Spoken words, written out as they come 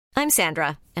I'm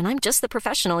Sandra, and I'm just the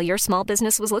professional your small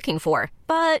business was looking for.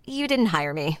 But you didn't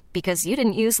hire me because you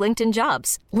didn't use LinkedIn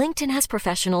Jobs. LinkedIn has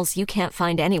professionals you can't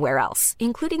find anywhere else,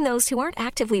 including those who aren't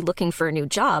actively looking for a new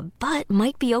job, but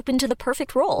might be open to the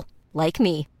perfect role, like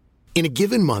me. In a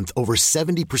given month, over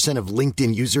 70% of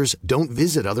LinkedIn users don't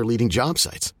visit other leading job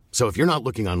sites. So if you're not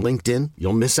looking on LinkedIn,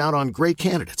 you'll miss out on great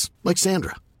candidates like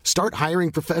Sandra. Start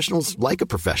hiring professionals like a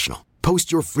professional.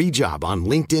 Post your free job on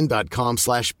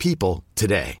linkedin.com/people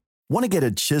today. Want to get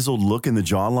a chiseled look in the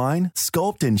jawline?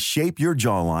 Sculpt and shape your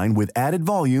jawline with added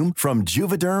volume from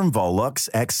Juvederm Volux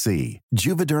XC.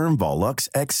 Juvederm Volux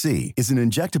XC is an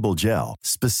injectable gel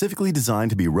specifically designed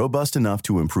to be robust enough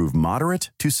to improve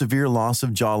moderate to severe loss of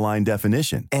jawline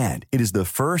definition. And it is the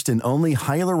first and only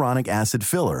hyaluronic acid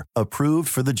filler approved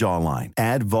for the jawline.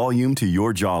 Add volume to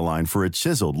your jawline for a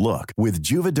chiseled look with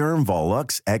Juvederm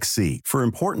Volux XC. For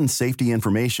important safety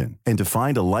information and to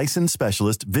find a licensed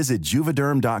specialist, visit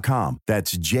juvederm.com.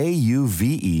 That's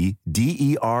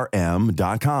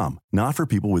JUVEDERM.com. Not for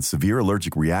people with severe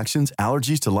allergic reactions,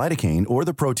 allergies to lidocaine, or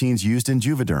the proteins used in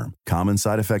Juvederm. Common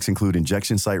side effects include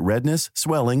injection site redness,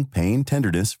 swelling, pain,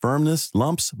 tenderness, firmness,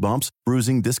 lumps, bumps,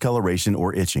 bruising, discoloration,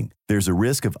 or itching. There's a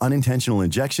risk of unintentional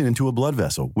injection into a blood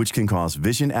vessel, which can cause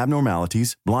vision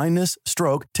abnormalities, blindness,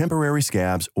 stroke, temporary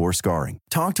scabs, or scarring.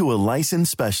 Talk to a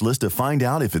licensed specialist to find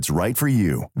out if it's right for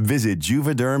you. Visit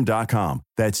Juvederm.com.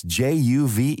 That's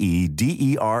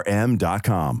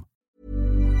JUVEDERM.com.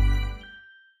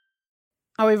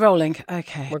 Are we rolling?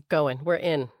 Okay. We're going. We're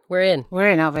in. We're in. We're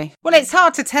in, are we? Well, it's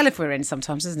hard to tell if we're in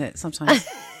sometimes, isn't it? Sometimes.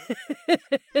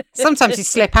 Sometimes you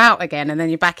slip out again and then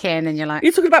you're back in and you're like...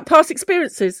 You're talking about past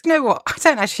experiences. You know what? I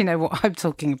don't actually know what I'm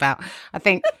talking about. I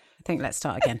think let's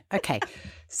start again. Okay.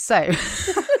 So...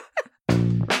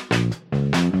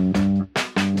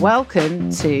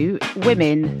 Welcome to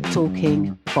Women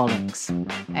Talking Bollocks,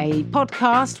 a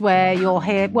podcast where you'll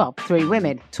hear, three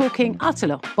women talking utter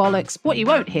bollocks. What you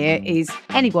won't hear is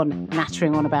anyone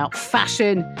nattering on about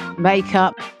fashion,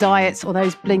 makeup, diets, or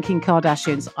those blinking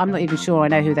Kardashians. I'm not even sure I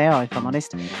know who they are, if I'm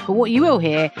honest. But what you will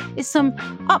hear is some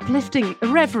uplifting,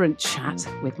 irreverent chat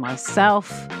with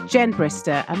myself, Jen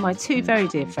Brister, and my two very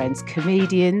dear friends,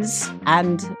 comedians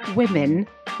and women,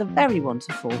 the very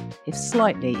wonderful, if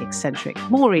slightly eccentric,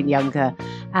 Maureen Younger,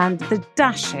 and the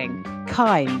dashing,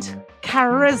 kind,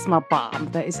 charisma bomb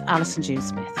that is Alison June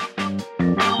Smith.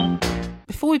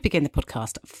 Before we begin the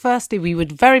podcast, firstly, we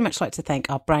would very much like to thank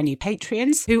our brand new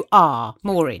Patreons, who are,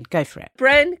 Maureen, go for it.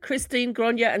 Bren, Christine,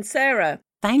 Gronya and Sarah.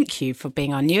 Thank you for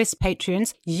being our newest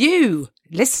Patreons. You,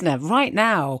 listener, right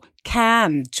now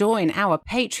can join our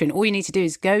Patreon. All you need to do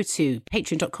is go to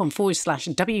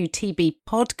patreon.com/WTB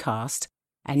podcast.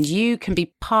 And you can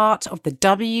be part of the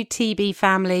WTB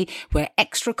family where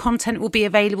extra content will be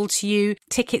available to you,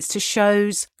 tickets to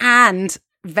shows, and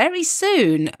very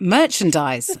soon,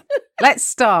 merchandise. Let's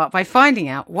start by finding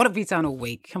out what have we done all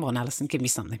week. Come on, Alison, give me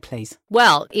something, please.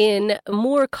 Well, in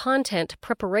more content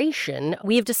preparation,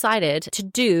 we have decided to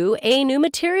do a new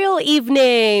material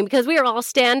evening because we are all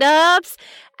stand-ups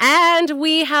and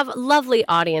we have lovely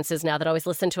audiences now that always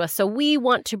listen to us. So we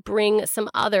want to bring some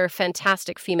other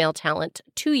fantastic female talent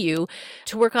to you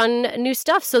to work on new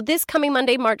stuff. So this coming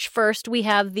Monday, March 1st, we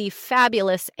have the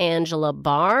fabulous Angela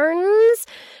Barnes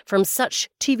from such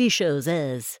TV shows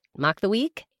as Mock the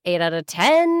Week, 8 out of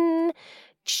 10.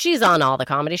 She's on all the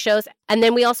comedy shows. And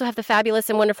then we also have the fabulous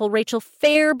and wonderful Rachel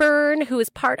Fairburn, who is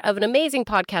part of an amazing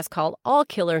podcast called All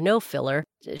Killer, No Filler.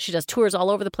 She does tours all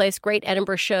over the place, great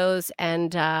Edinburgh shows,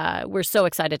 and we're so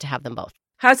excited to have them both.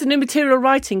 How's the new material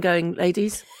writing going,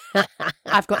 ladies?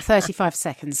 I've got 35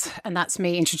 seconds, and that's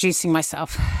me introducing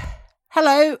myself.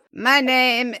 Hello, my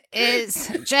name is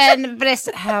Jen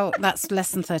Brister. How? That's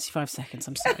less than 35 seconds,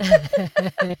 I'm sorry.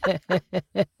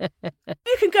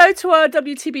 You can go to our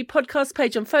WTB podcast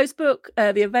page on Facebook.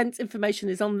 The event information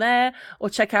is on there, or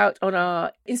check out on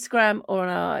our Instagram or on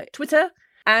our Twitter.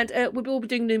 And we'll all be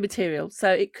doing new material. So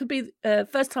it could be the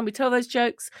first time we tell those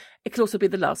jokes. It could also be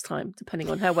the last time, depending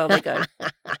on how well they go.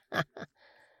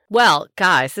 Well,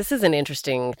 guys, this is an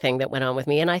interesting thing that went on with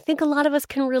me, and I think a lot of us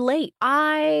can relate.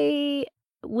 I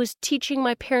was teaching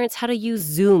my parents how to use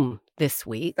Zoom this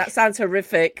week. That sounds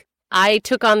horrific. I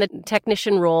took on the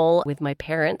technician role with my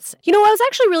parents. You know, I was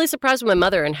actually really surprised with my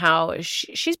mother and how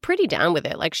she's pretty down with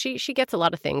it. Like, she gets a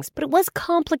lot of things, but it was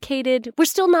complicated. We're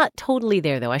still not totally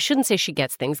there, though. I shouldn't say she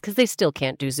gets things because they still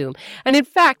can't do Zoom. And in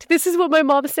fact, this is what my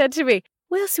mom said to me.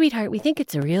 Well, sweetheart, we think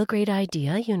it's a real great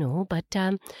idea, you know, but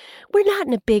we're not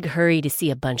in a big hurry to see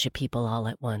a bunch of people all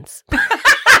at once.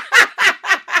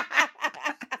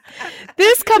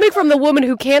 This coming from the woman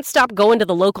who can't stop going to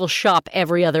the local shop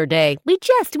every other day. We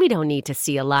don't need to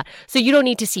see a lot. So you don't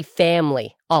need to see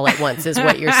family all at once is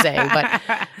what you're saying.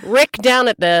 But Rick down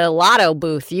at the lotto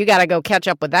booth, you got to go catch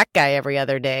up with that guy every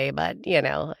other day. But,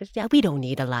 we don't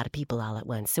need a lot of people all at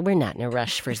once. So we're not in a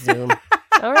rush for Zoom.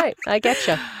 All right. I get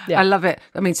you. Yeah. I love it.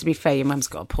 I mean, to be fair, your mum's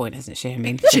got a point, hasn't she? I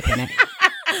mean, flipping it.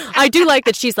 I do like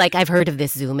that she's like, I've heard of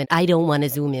this Zoom and I don't want to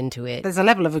Zoom into it. There's a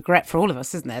level of regret for all of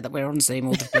us, isn't there, that we're on Zoom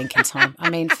all the blinking time. I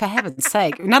mean, for heaven's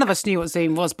sake, none of us knew what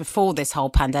Zoom was before this whole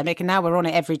pandemic, and now we're on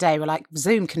it every day. We're like,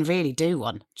 Zoom can really do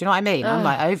one. Do you know what I mean? I'm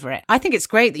like over it. I think it's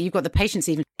great that you've got the patience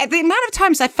even. The amount of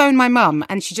times I phone my mum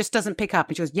and she just doesn't pick up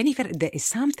and she goes, Jennifer, there is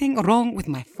something wrong with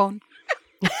my phone.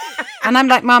 And I'm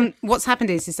like, Mum, what's happened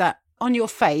is that on your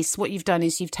face, what you've done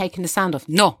is you've taken the sound off.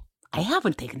 No. I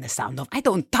haven't taken the sound off. I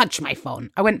don't touch my phone.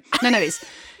 I went, no, it's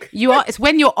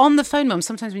when you're on the phone, Mum.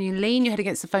 Sometimes when you lean your head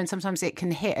against the phone, sometimes it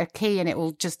can hit a key and it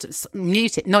will just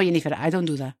mute it. No, Jennifer, I don't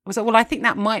do that. I was like, well, I think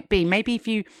that might be. Maybe if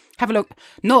you have a look.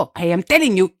 No, I am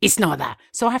telling you, it's not that.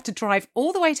 So I have to drive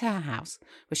all the way to her house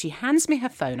where she hands me her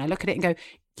phone. I look at it and go,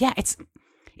 yeah, it's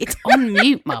on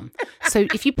mute, Mum. So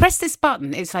if you press this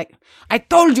button, it's like, I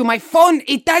told you my phone,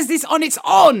 it does this on its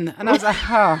own. And I was like,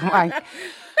 oh, my.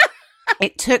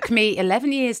 It took me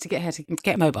 11 years to get her to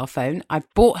get a mobile phone.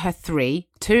 I've bought her 3.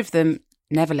 2 of them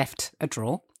never left a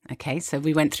drawer. Okay, so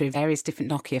we went through various different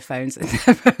Nokia phones and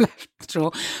never left the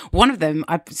drawer. One of them,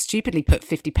 I stupidly put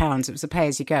 £50. It was a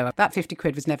pay-as-you-go. That 50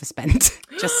 quid was never spent.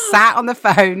 Just sat on the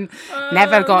phone,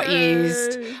 never got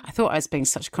used. I thought I was being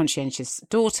such a conscientious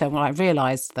daughter when I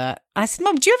realised that. And I said,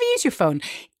 Mum, do you ever use your phone?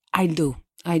 I do.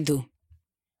 I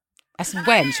said,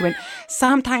 when? She went,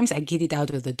 sometimes I get it out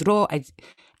of the drawer.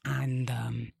 And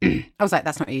I was like,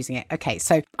 that's not using it. Okay,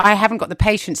 so I haven't got the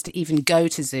patience to even go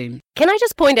to Zoom. Can I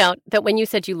just point out that when you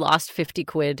said you lost 50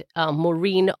 quid,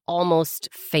 Maureen almost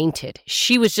fainted.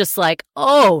 She was just like,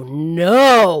 oh,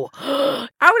 no.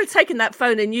 I would have taken that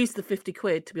phone and used the 50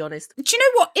 quid, to be honest. Do you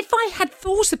know what? If I had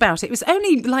thought about it, it was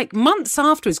only like months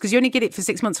afterwards, because you only get it for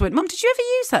 6 months. I went, Mum, did you ever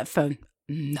use that phone?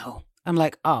 No. I'm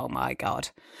like, oh my God.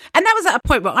 And that was at a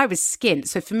point where I was skint.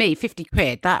 So for me, 50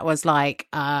 quid, that was like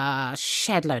a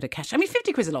shed load of cash. I mean,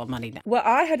 50 quid's a lot of money now. Well,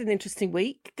 I had an interesting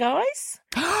week, guys.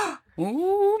 Oh,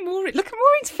 Maureen, look at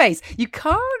Maureen's face. You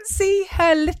can't see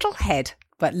her little head,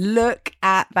 but look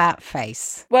at that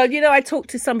face. Well, I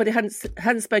talked to somebody I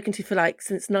hadn't spoken to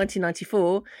since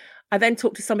 1994. I then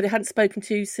talked to somebody I hadn't spoken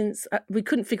to since, we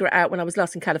couldn't figure it out when I was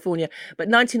last in California, but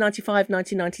 1995,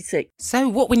 1996. So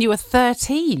what, when you were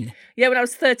 13? Yeah, when I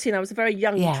was 13, I was a very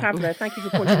young traveller. Thank you for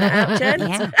pointing that out,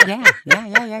 Jen.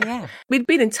 Yeah. We'd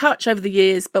been in touch over the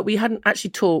years, but we hadn't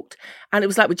actually talked. And it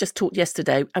was like we just talked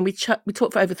yesterday. And we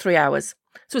talked for over 3 hours.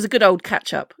 So it was a good old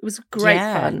catch-up. It was great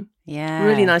fun. Yeah.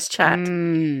 Really nice chat.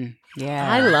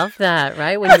 Yeah. I love that,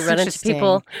 right? When you run into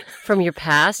people from your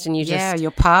past and you just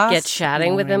your past, get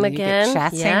chatting with them again.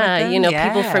 With them.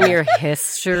 People from your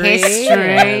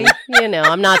history.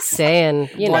 I'm not saying,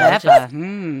 whatever.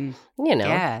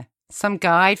 Yeah. Some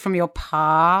guy from your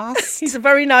past. He's a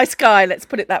very nice guy, let's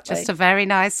put it that way. Just a very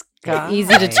nice guy.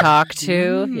 Easy to talk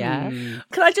to, yeah.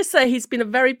 Can I just say he's been a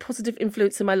very positive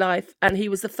influence in my life, and he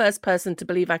was the first person to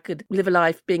believe I could live a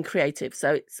life being creative.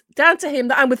 So it's down to him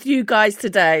that I'm with you guys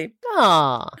today.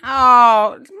 Aww.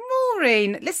 Oh,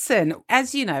 Maureen, listen,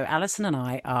 as you know, Alison and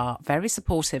I are very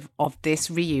supportive of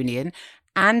this reunion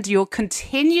and your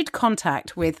continued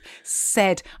contact with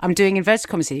said, I'm doing inverted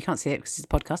commas here, you can't see it because it's a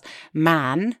podcast,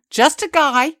 man, just a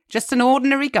guy, just an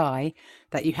ordinary guy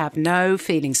that you have no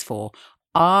feelings for.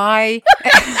 I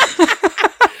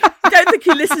don't think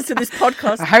he listens to this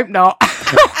podcast. I hope not.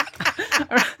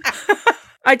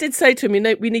 I did say to him,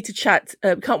 we need to chat.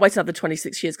 We can't wait another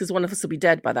 26 years because one of us will be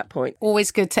dead by that point.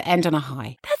 Always good to end on a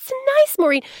high. That's nice,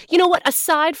 Maureen. You know what?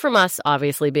 Aside from us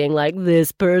obviously being like,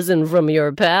 this person from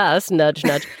your past, nudge,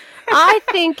 nudge, I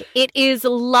think it is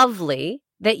lovely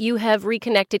that you have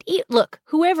reconnected. Look,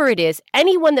 whoever it is,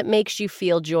 anyone that makes you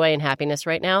feel joy and happiness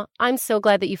right now, I'm so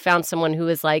glad that you found someone who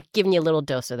is like giving you a little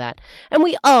dose of that. And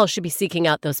we all should be seeking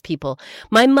out those people.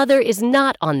 My mother is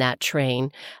not on that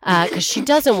train because she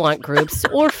doesn't want groups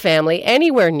or family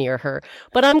anywhere near her.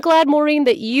 But I'm glad, Maureen,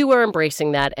 that you are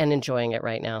embracing that and enjoying it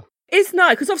right now. It's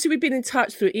nice because obviously we've been in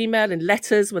touch through email and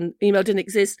letters when email didn't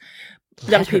exist.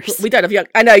 Young people, we don't have young.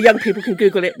 I know young people can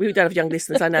Google it. We don't have young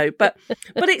listeners. I know, but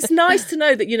it's nice to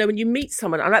know that when you meet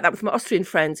someone. I like that with my Austrian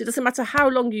friends. It doesn't matter how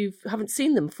long you haven't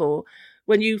seen them for.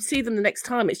 When you see them the next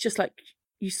time, it's just like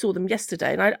you saw them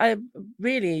yesterday. And I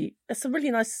really, that's a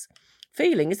really nice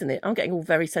feeling, isn't it? I'm getting all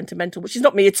very sentimental, which is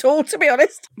not me at all, to be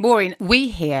honest. Maureen, we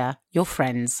here, your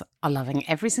friends, are loving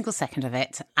every single second of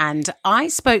it. And I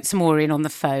spoke to Maureen on the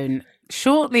phone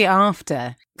shortly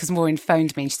after, because Maureen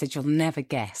phoned me and she said, "You'll never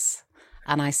guess."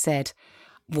 And I said,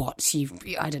 "What?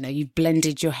 You've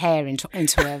blended your hair into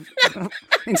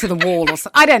the wall or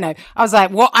something." I don't know. I was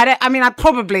like, "What?"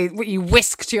 You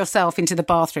whisked yourself into the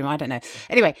bathroom. I don't know.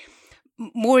 Anyway,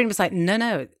 Maureen was like,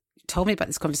 no, told me about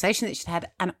this conversation that she'd had.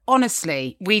 And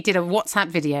honestly, we did a WhatsApp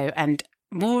video and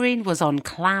Maureen was on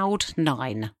cloud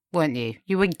 9, weren't you?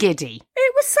 You were giddy.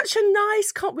 It was such a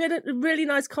nice, we had a really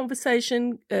nice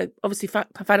conversation. Obviously, found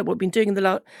out what we've been doing in the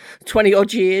last 20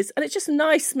 odd years. And it's just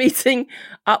nice meeting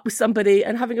up with somebody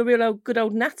and having a real good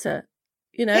old natter.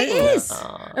 You know, it is.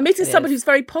 And meeting somebody who's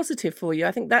very positive for you.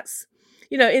 I think that's,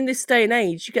 you know, in this day and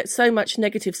age, you get so much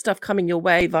negative stuff coming your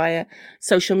way via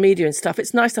social media and stuff.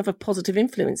 It's nice to have a positive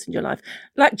influence in your life.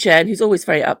 Like Jen, who's always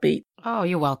very upbeat. Oh,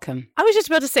 you're welcome. I was just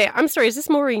about to say, I'm sorry, is this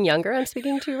Maureen Younger I'm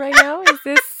speaking to right now?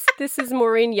 This is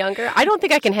Maureen Younger? I don't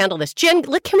think I can handle this. Jen,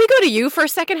 can we go to you for a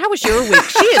second? How was your week?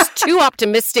 She is too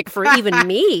optimistic for even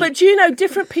me. But do you know,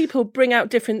 different people bring out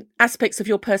different aspects of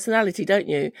your personality, don't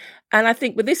you? And I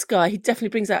think with this guy, he definitely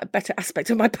brings out a better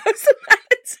aspect of my personality.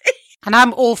 And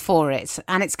I'm all for it.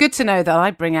 And it's good to know that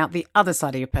I bring out the other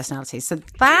side of your personality. So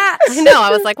that... I know. I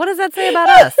was like, what does that say about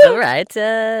us? All right.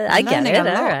 I get it. All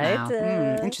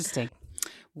right. Interesting.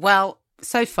 Well,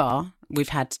 so far, we've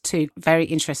had 2 very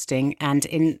interesting and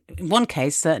in one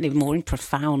case, certainly more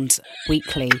profound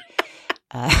weekly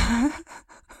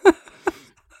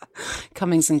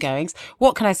comings and goings.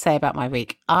 What can I say about my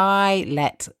week? I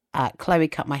let Chloe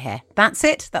cut my hair. That's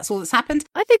it. That's all that's happened.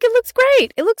 I think it looks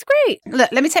great. It looks great. Look,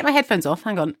 let me take my headphones off.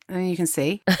 Hang on. And you can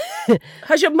see.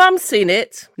 Has your mum seen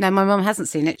it? No, my mum hasn't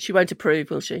seen it. She won't approve,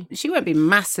 will she? She won't be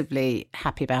massively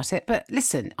happy about it. But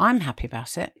listen, I'm happy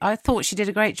about it. I thought she did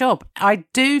a great job. I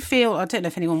do feel, I don't know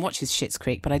if anyone watches Schitt's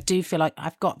Creek, but I do feel like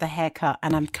I've got the haircut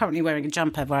and I'm currently wearing a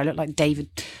jumper where I look like David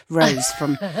Rose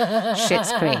from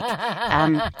Schitt's Creek.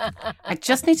 I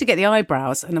just need to get the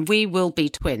eyebrows and we will be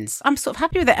twins. I'm sort of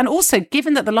happy with it. And also,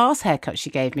 given that the last haircut she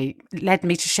gave me led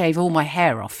me to shave all my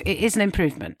hair off, it is an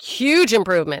improvement. Huge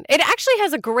improvement. It actually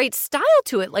has a great style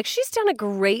to it. Like, she's done a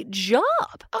great job.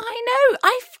 I know.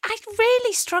 I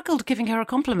really struggled giving her a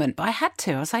compliment, but I had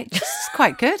to. I was like, this is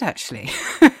quite good, actually.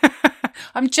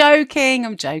 I'm joking,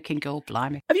 God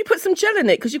blimey. Have you put some gel in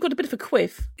it? Because you've got a bit of a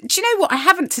quiff. Do you know what? I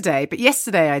haven't today, but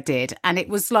yesterday I did. And it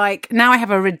was like, now I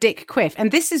have a ridic quiff.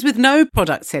 And this is with no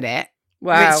products in it.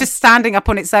 Wow. It's just standing up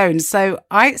on its own. So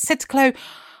I said to Chloe,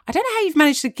 I don't know how you've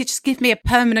managed to just give me a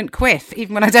permanent quiff,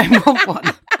 even when I don't want one.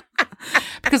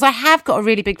 Because I have got a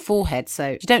really big forehead, so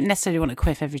you don't necessarily want a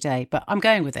quiff every day, but I'm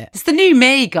going with it. It's the new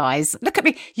me, guys. Look at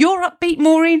me. You're upbeat,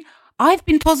 Maureen. I've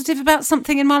been positive about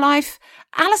something in my life.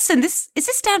 Alison, is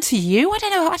this down to you? I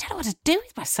don't know what to do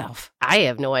with myself. I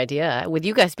have no idea. With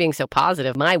you guys being so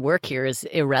positive, my work here is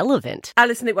irrelevant.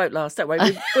 Alison, it won't last. Don't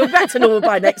worry. We're back to normal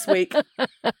by next week.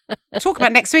 Talk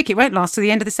about next week. It won't last to the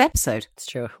end of this episode. It's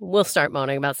true. We'll start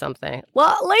moaning about something.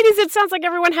 Well, ladies, it sounds like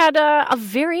everyone had a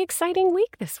very exciting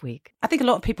week this week. I think a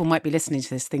lot of people might be listening to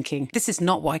this thinking, this is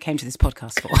not what I came to this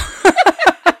podcast for.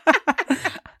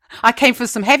 I came for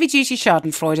some heavy-duty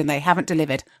Schadenfreude and they haven't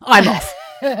delivered. I'm off.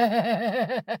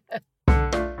 I'm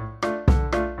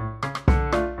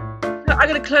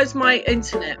going to close my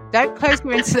internet. Don't close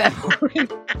your internet, Maureen.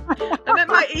 I meant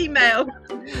my email.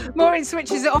 Maureen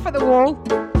switches it off at the wall.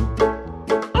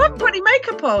 I haven't put any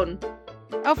makeup on.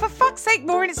 Oh, for fuck's sake,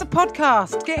 Maureen, it's a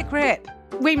podcast. Get a grip.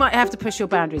 We might have to push your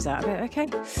boundaries out of it, okay?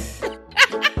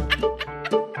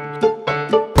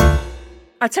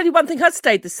 I tell you one thing has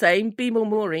stayed the same. Be more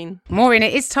Maureen. Maureen,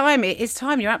 it is time. It is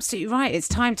time. You're absolutely right. It's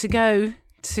time to go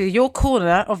to your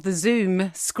corner of the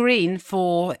Zoom screen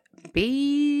for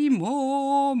Be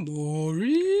More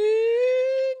Maureen.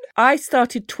 I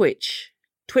started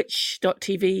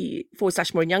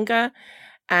twitch.tv/Maureen Younger.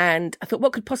 And I thought,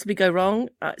 what could possibly go wrong?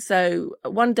 So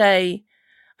one day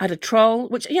I had a troll,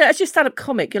 which, you know, as your stand-up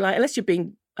comic, you're like, unless you're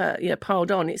being,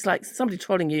 piled on, it's like somebody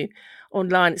trolling you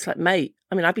online. It's like, mate,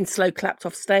 I mean, I've been slow clapped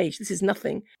off stage. This is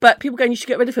nothing. But people going, you should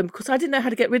get rid of him, because I didn't know how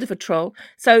to get rid of a troll.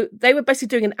 So they were basically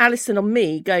doing an Alison on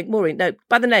me, going, Maureen, no,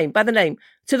 by the name,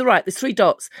 to the right, there's 3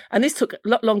 dots. And this took a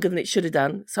lot longer than it should have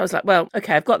done. So I was like, well,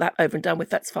 okay, I've got that over and done with.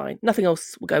 That's fine. Nothing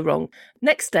else will go wrong.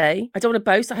 Next day, I don't want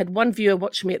to boast, I had 1 viewer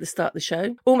watching me at the start of the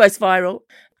show, almost viral.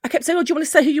 I kept saying, oh, do you want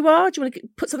to say who you are? Do you want to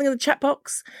put something in the chat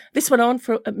box? This went on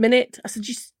for a minute. I said,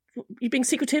 you're being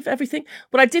secretive, everything.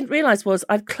 What I didn't realise was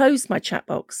I'd closed my chat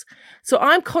box. So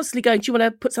I'm constantly going, do you want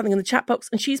to put something in the chat box?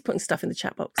 And she's putting stuff in the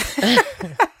chat box.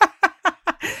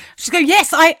 She's going,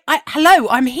 yes, hello,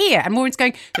 I'm here. And Maureen's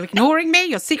going, you're ignoring me,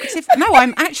 you're secretive. No,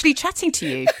 I'm actually chatting to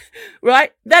you.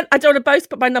 Right. Then I don't want to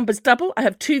boast, but my number's double. I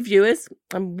have 2 viewers.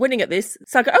 I'm winning at this.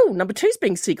 So I go, oh, number 2's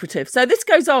being secretive. So this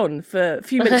goes on for a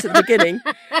few minutes at the beginning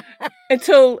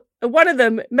until one of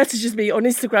them messages me on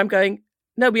Instagram going,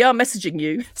 no, we are messaging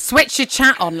you. Switch your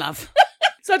chat on, love.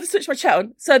 So I had to switch my chat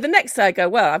on. So the next day I go,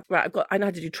 well, I know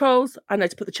how to do trolls. I know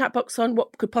to put the chat box on.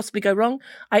 What could possibly go wrong?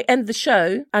 I end the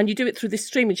show and you do it through this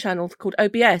streaming channel called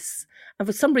OBS. And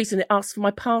for some reason it asks for my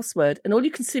password. And all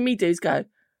you can see me do is go,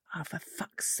 oh, for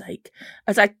fuck's sake.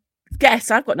 As I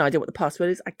guess, I've got no idea what the password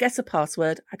is. I guess a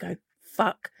password. I go,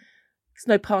 fuck. There's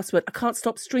no password. I can't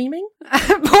stop streaming.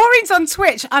 Maureen's on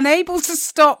Twitch, unable to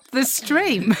stop the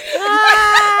stream.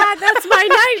 That's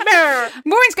my nightmare.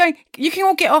 Maureen's going, you can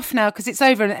all get off now because it's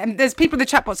over. And there's people in the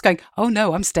chat box going, oh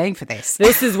no, I'm staying for this.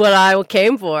 This is what I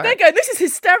came for. They go, this is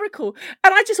hysterical.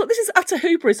 And I just thought, this is utter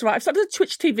hubris, right? I've started a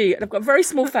Twitch TV and I've got a very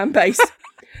small fan base.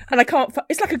 And I can't,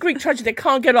 it's like a Greek tragedy. I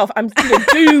can't get off. I'm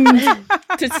doomed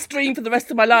to stream for the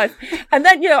rest of my life. And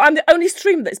then, I'm the only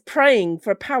streamer that's praying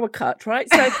for a power cut,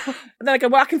 right? So then I go,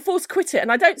 well, I can force quit it.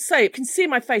 And I don't say it. You can see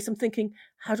my face. I'm thinking,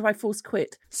 how do I force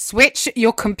quit? Switch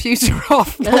your computer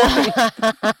off. So in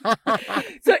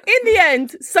the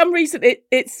end, some reason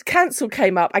it's cancel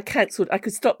came up. I cancelled. I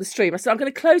could stop the stream. I said, I'm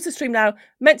going to close the stream now.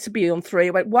 Meant to be on 3.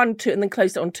 I went 1, 2, and then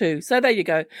closed it on 2. So there you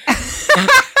go.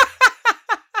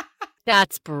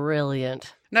 That's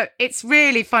brilliant. No, it's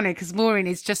really funny because Maureen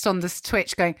is just on this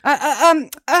Twitch going,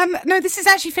 no, this is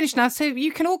actually finished now, so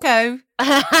you can all go.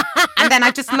 And then I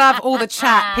just love all the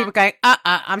chat. People going,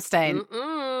 I'm staying.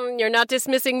 You're not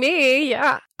dismissing me.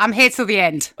 Yeah. I'm here till the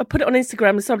end. I put it on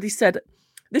Instagram and somebody said,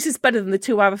 this is better than the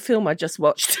 2-hour film I just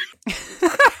watched.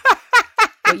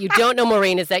 What you don't know,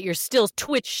 Maureen, is that you're still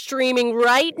Twitch streaming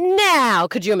right now.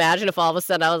 Could you imagine if all of a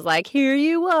sudden I was like, here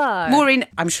you are? Maureen,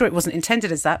 I'm sure it wasn't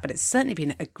intended as that, but it's certainly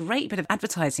been a great bit of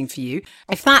advertising for you.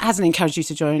 If that hasn't encouraged you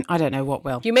to join, I don't know what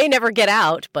will. You may never get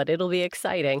out, but it'll be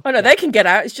exciting. Oh, no, they can get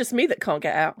out. It's just me that can't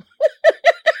get out.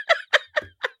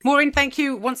 Maureen, thank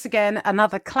you once again.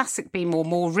 Another classic Be More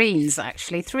Maureens,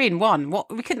 actually. 3 in 1. What,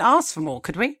 we couldn't ask for more,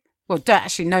 could we? Well, don't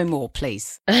actually no more,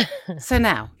 please. So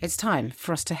now it's time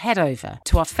for us to head over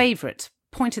to our favourite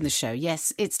point in the show.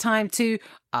 Yes, it's time to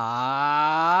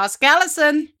Ask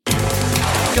Alison.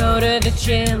 Go to the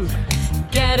gym,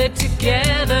 get it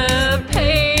together,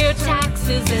 pay your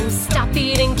taxes and stop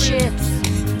eating chips.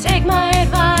 Take my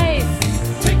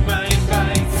advice. Take my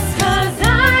advice. 'Cause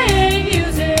I ain't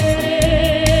using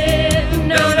it.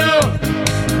 No.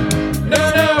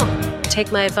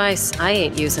 Take my advice. I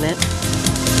ain't using it.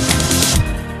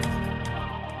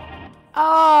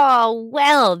 Oh,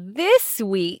 well, this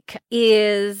week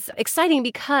is exciting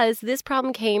because this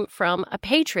problem came from a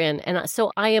patron. And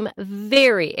so I am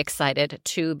very excited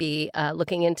to be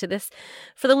looking into this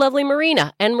for the lovely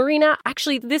Marina. And Marina,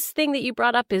 actually, this thing that you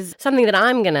brought up is something that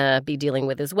I'm going to be dealing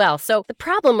with as well. So the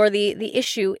problem or the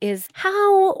issue is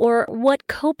how or what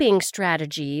coping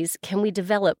strategies can we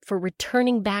develop for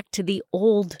returning back to the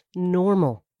old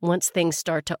normal once things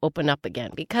start to open up again?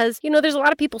 Because, there's a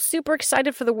lot of people super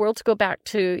excited for the world to go back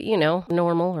to,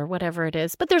 normal or whatever it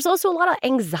is. But there's also a lot of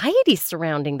anxiety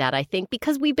surrounding that, I think,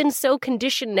 because we've been so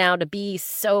conditioned now to be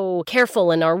so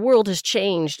careful and our world has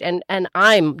changed. And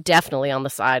I'm definitely on the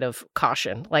side of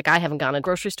caution. Like, I haven't gone to a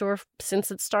grocery store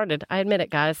since it started. I admit it,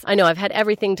 guys. I know I've had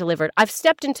everything delivered. I've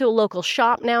stepped into a local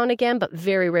shop now and again, but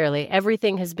very rarely.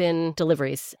 Everything has been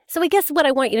deliveries. So I guess what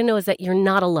I want you to know is that you're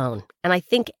not alone. And I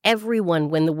think everyone,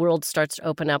 when the world starts to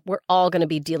open up, we're all going to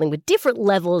be dealing with different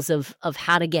levels of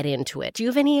how to get into it. Do you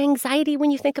have any anxiety when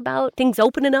you think about things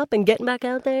opening up and getting back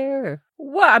out there? Or?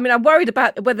 Well, I mean, I'm worried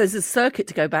about whether there's a circuit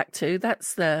to go back to.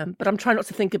 But I'm trying not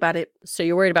to think about it. So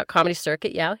you're worried about comedy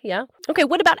circuit? Yeah. Okay,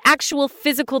 what about actual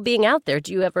physical being out there?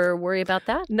 Do you ever worry about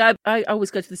that? No, I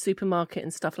always go to the supermarket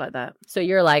and stuff like that. So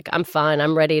you're like, I'm fine.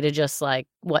 I'm ready to just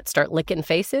start licking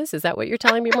faces? Is that what you're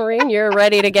telling me, Maureen? You're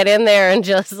ready to get in there and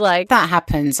just That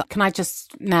happens. Can I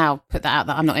just now put that out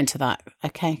that I'm not into that?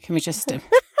 Okay, can we just...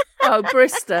 Oh,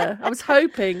 Brister. I was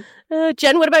hoping.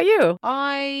 Jen, what about you?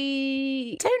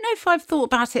 I don't know if I've thought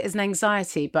about it as an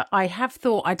anxiety, but I have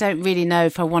thought I don't really know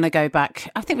if I want to go back.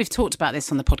 I think we've talked about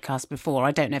this on the podcast before.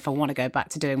 I don't know if I want to go back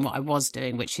to doing what I was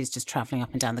doing, which is just travelling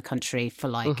up and down the country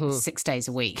for 6 days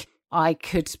a week. I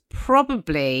could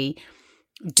probably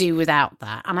do without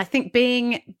that. And I think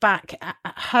being back at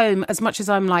home, as much as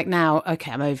I'm like now,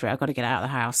 okay, I'm over it, I've got to get out of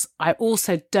the house. I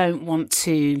also don't want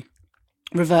to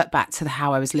revert back to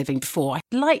how I was living before. I'd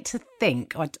like to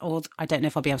think, or I don't know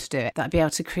if I'll be able to do it, that I'd be able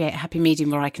to create a happy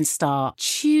medium where I can start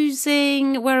choosing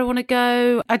choosing where I want to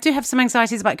go. I do have some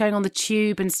anxieties about going on the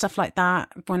tube and stuff like that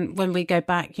when we go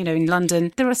back, in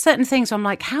London. There are certain things where I'm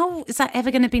like, how is that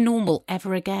ever going to be normal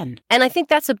ever again? And I think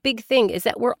that's a big thing, is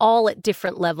that we're all at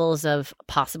different levels of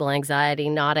possible anxiety,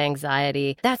 not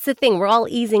anxiety. That's the thing. We're all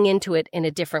easing into it in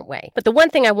a different way. But the one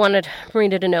thing I wanted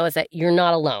Marina to know is that you're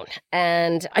not alone.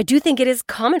 And I do think it is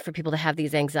common for people to have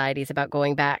these anxieties about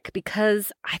going back,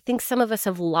 because I think some of us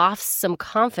have lost some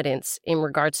confidence in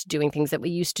regards to doing things that we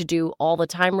used to do all the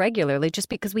time regularly, just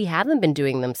because we haven't been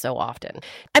doing them so often.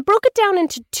 I broke it down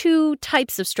into 2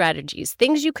 types of strategies: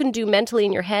 things you can do mentally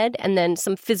in your head, and then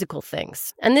some physical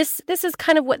things. And this is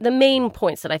kind of what the main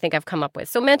points that I think I've come up with.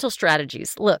 So mental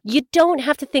strategies. Look, you don't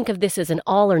have to think of this as an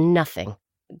all or nothing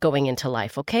going into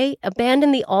life, okay?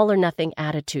 Abandon the all or nothing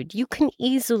attitude. You can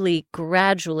easily,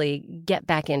 gradually get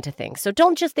back into things. So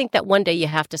don't just think that one day you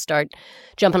have to start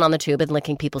jumping on the tube and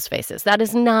licking people's faces. That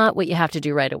is not what you have to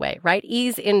do right away, right?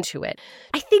 Ease into it.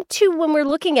 I think too, when we're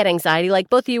looking at anxiety, like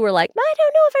both of you were like, I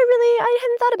don't know if I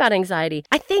hadn't thought about anxiety.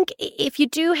 I think if you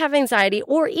do have anxiety,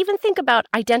 or even think about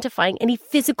identifying any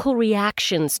physical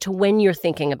reactions to when you're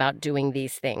thinking about doing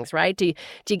these things, right? Do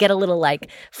you get a little like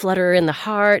flutter in the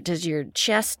heart? Does your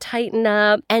chest tighten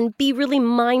up? And be really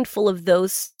mindful of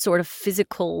those sort of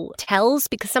physical tells,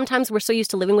 because sometimes we're so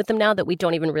used to living with them now that we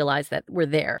don't even realize that we're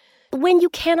there. When you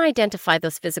can identify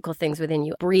those physical things within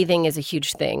you, breathing is a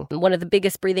huge thing. One of the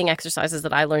biggest breathing exercises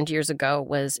that I learned years ago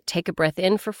was take a breath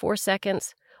in for 4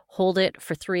 seconds, hold it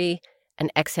for 3,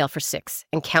 and exhale for 6,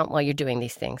 and count while you're doing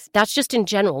these things. That's just in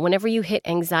general. Whenever you hit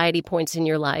anxiety points in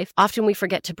your life, often we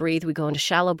forget to breathe. We go into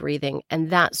shallow breathing, and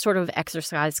that sort of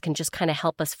exercise can just kind of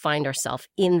help us find ourselves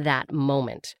in that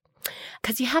moment.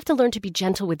 Because you have to learn to be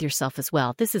gentle with yourself as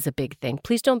well. This is a big thing.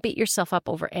 Please don't beat yourself up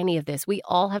over any of this. We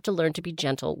all have to learn to be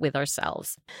gentle with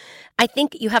ourselves. I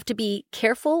think you have to be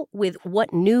careful with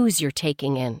what news you're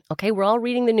taking in, okay? We're all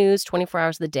reading the news 24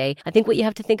 hours of the day. I think what you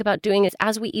have to think about doing is,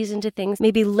 as we ease into things,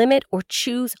 maybe limit or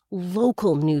choose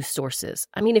local news sources.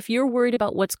 I mean, if you're worried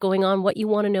about what's going on, what you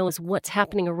want to know is what's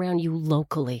happening around you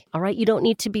locally, all right? You don't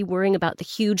need to be worrying about the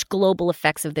huge global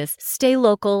effects of this. Stay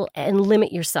local and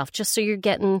limit yourself, just so you're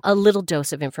getting a little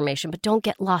dose of information, but don't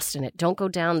get lost in it. Don't go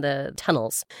down the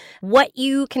tunnels. What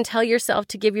you can tell yourself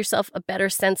to give yourself a better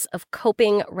sense of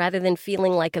coping rather than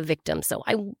feeling like a victim. So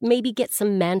I maybe get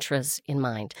some mantras in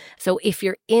mind. So if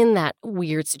you're in that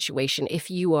weird situation, if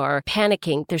you are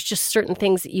panicking, there's just certain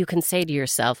things that you can say to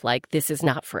yourself, like, this is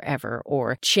not forever,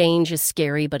 or change is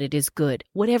scary, but it is good.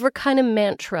 Whatever kind of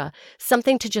mantra,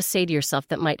 something to just say to yourself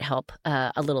that might help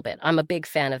a little bit. I'm a big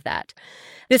fan of that.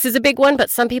 This is a big one, but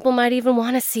some people might even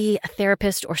want to see a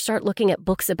therapist or start looking at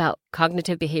books about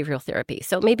cognitive behavioral therapy.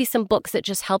 So maybe some books that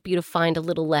just help you to find a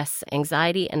little less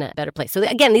anxiety and a better place. So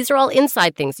again, these are all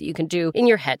inside things that you can do in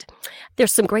your head.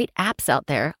 There's some great apps out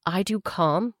there. I do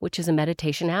Calm, which is a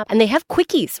meditation app, and they have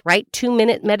quickies, right?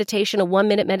 2-minute meditation, a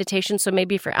 1-minute meditation. So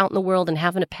maybe if you're out in the world and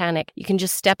having a panic, you can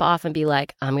just step off and be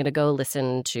like, I'm going to go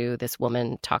listen to this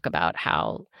woman talk about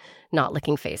how not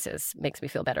licking faces makes me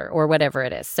feel better, or whatever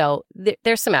it is. So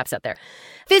there's some apps out there.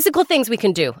 Physical things we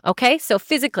can do, okay? So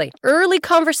physically, early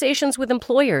conversations with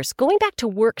employers. Going back to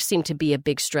work seemed to be a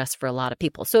big stress for a lot of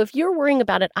people. So if you're worrying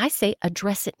about it, I say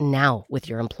address it now with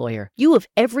your employer. You have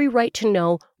every right to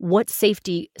know what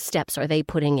safety steps are they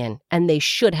putting in, and they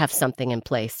should have something in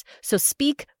place. So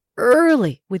speak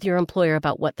early with your employer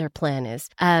about what their plan is.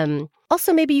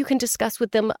 Also, maybe you can discuss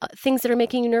with them things that are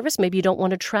making you nervous. Maybe you don't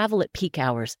want to travel at peak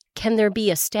hours. Can there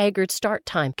be a staggered start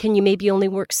time? Can you maybe only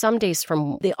work some days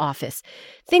from the office?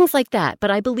 Things like that. But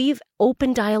I believe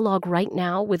open dialogue right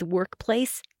now with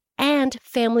workplace and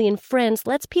family and friends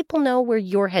lets people know where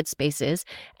your headspace is.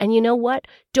 And you know what?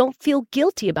 Don't feel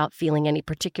guilty about feeling any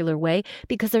particular way,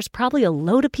 because there's probably a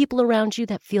load of people around you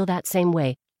that feel that same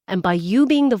way. And by you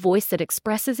being the voice that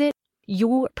expresses it,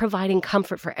 you're providing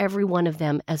comfort for every one of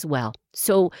them as well.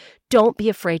 So don't be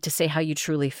afraid to say how you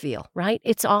truly feel, right?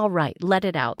 It's all right. Let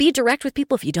it out. Be direct with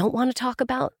people if you don't want to talk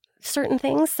about certain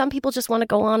things. Some people just want to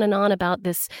go on and on about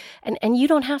this, and you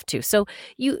don't have to. So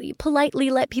you politely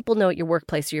let people know at your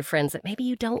workplace or your friends that maybe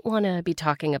you don't want to be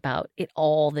talking about it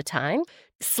all the time.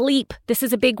 Sleep. This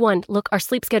is a big one. Look, our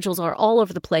sleep schedules are all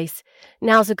over the place.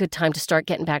 Now's a good time to start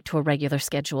getting back to a regular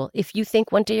schedule. If you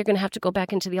think one day you're going to have to go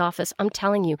back into the office, I'm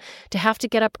telling you, to have to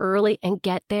get up early and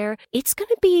get there, it's going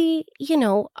to be,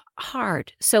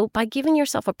 hard. So by giving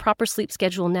yourself a proper sleep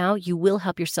schedule now, you will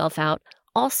help yourself out.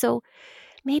 Also,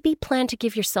 maybe plan to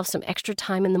give yourself some extra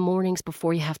time in the mornings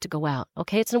before you have to go out,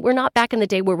 okay? We're not back in the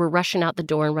day where we're rushing out the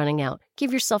door and running out.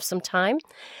 Give yourself some time.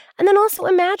 And then also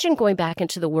imagine going back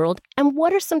into the world, and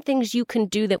what are some things you can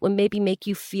do that would maybe make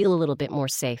you feel a little bit more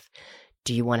safe?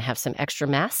 Do you want to have some extra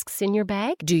masks in your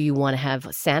bag? Do you want to have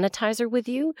sanitizer with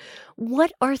you?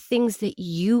 What are things that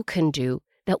you can do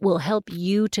that will help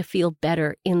you to feel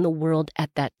better in the world at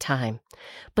that time?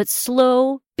 But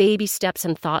slow baby steps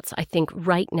and thoughts, I think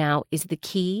right now is the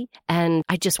key. And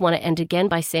I just want to end again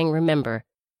by saying, remember,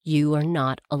 you are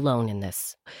not alone in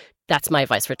this. That's my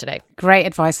advice for today. Great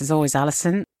advice as always,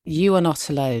 Alison. You are not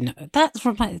alone. That's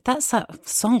that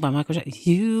song by Michael Jackson.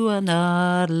 You are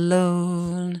not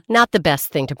alone. Not the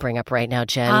best thing to bring up right now,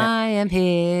 Jen. I am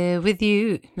here with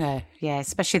you. No, yeah,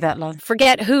 especially that line.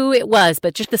 Forget who it was,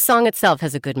 but just the song itself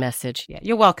has a good message. Yeah,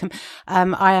 you're welcome.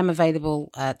 I am available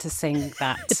to sing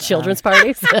that. Children's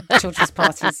parties. Children's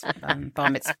parties, bar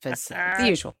mitzvahs, the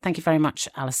usual. Thank you very much,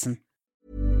 Alison.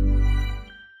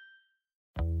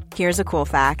 Here's a cool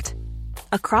fact.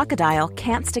 A crocodile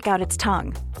can't stick out its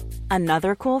tongue.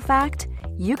 Another cool fact,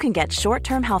 you can get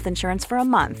short-term health insurance for a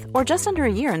month or just under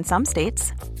a year in some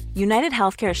states. United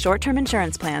Healthcare short-term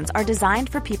insurance plans are designed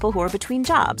for people who are between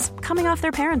jobs, coming off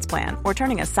their parents' plan, or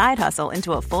turning a side hustle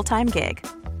into a full-time gig.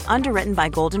 Underwritten by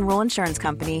Golden Rule Insurance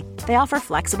Company, they offer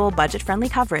flexible, budget-friendly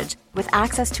coverage with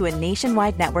access to a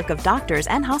nationwide network of doctors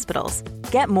and hospitals.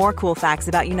 Get more cool facts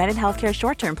about United Healthcare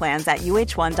short-term plans at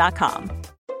uh1.com.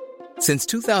 Since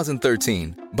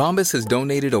 2013, Bombas has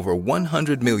donated over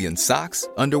 100 million socks,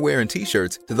 underwear, and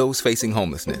T-shirts to those facing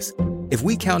homelessness. If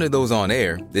we counted those on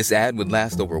air, this ad would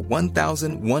last over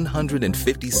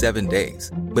 1,157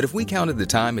 days. But if we counted the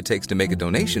time it takes to make a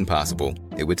donation possible,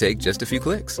 it would take just a few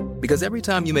clicks. Because every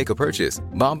time you make a purchase,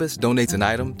 Bombas donates an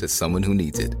item to someone who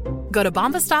needs it. Go to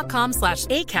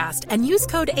bombas.com/ACAST and use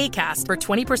code ACAST for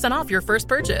 20% off your first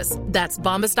purchase. That's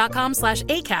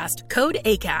bombas.com/ACAST, code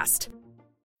ACAST.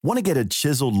 Want to get a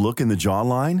chiseled look in the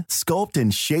jawline? Sculpt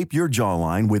and shape your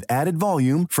jawline with added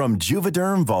volume from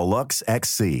Juvederm Volux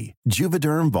XC.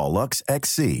 Juvederm Volux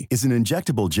XC is an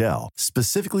injectable gel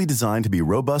specifically designed to be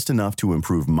robust enough to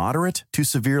improve moderate to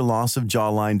severe loss of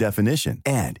jawline definition.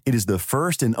 And it is the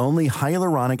first and only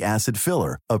hyaluronic acid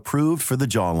filler approved for the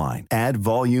jawline. Add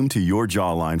volume to your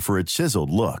jawline for a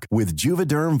chiseled look with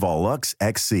Juvederm Volux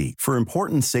XC. For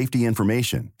important safety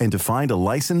information and to find a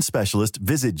licensed specialist,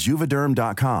 visit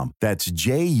Juvederm.com. That's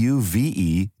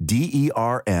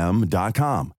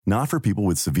JUVEDERM.com. Not for people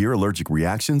with severe allergic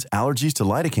reactions, allergies to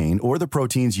lidocaine, or the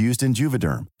proteins used in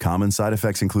Juvederm. Common side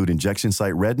effects include injection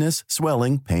site redness,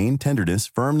 swelling, pain, tenderness,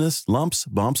 firmness, lumps,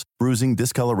 bumps, bruising,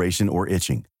 discoloration, or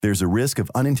itching. There's a risk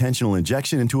of unintentional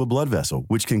injection into a blood vessel,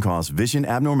 which can cause vision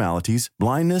abnormalities,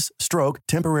 blindness, stroke,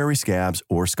 temporary scabs,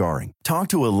 or scarring. Talk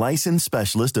to a licensed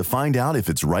specialist to find out if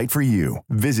it's right for you.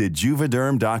 Visit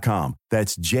Juvederm.com.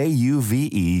 That's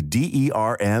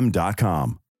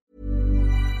JUVEDERM.com.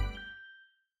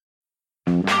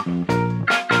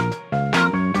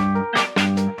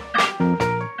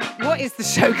 What is the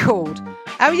show called?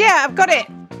 Oh, yeah, I've got it.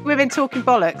 Women Talking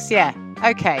Bollocks. Yeah.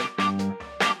 Okay.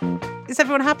 Is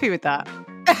everyone happy with that?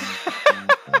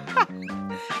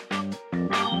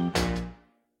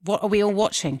 What are we all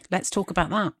watching? Let's talk about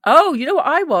that. Oh, you know what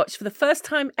I watched for the first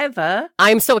time ever?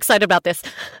 I'm so excited about this.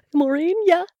 Maureen,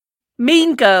 yeah?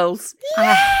 Mean Girls.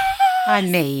 I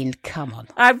mean, come on.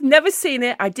 I've never seen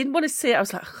it. I didn't want to see it. I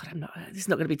was like, oh, God, this is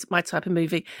not going to be my type of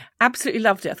movie. Absolutely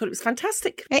loved it. I thought it was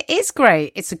fantastic. It is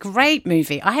great. It's a great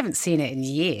movie. I haven't seen it in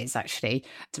years, actually.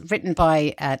 It's written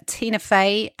by Tina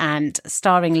Fey and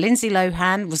starring Lindsay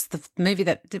Lohan. Was the movie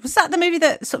that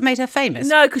sort of made her famous?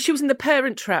 No, because she was in The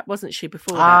Parent Trap, wasn't she,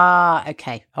 before that? Ah,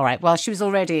 okay. All right. Well, she was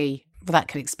already... Well,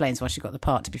 that explains why she got the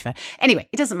part, to be fair. Anyway,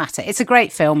 it doesn't matter. It's a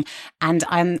great film. And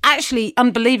I'm actually,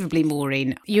 unbelievably,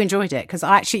 Maureen, you enjoyed it. Because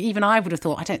even I would have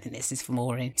thought, I don't think this is for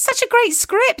Maureen. It's such a great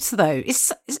script, though. It's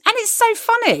so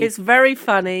funny. It's very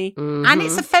funny. Mm-hmm. And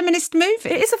it's a feminist movie.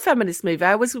 It is a feminist movie.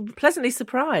 I was pleasantly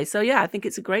surprised. So, yeah, I think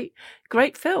it's a great,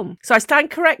 great film. So I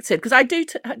stand corrected. Because I do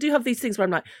have these things where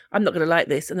I'm like, I'm not going to like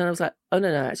this. And then I was like, oh,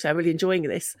 no, actually, I'm really enjoying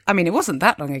this. I mean, it wasn't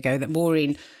that long ago that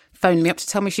Maureen phoned me up to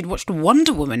tell me she'd watched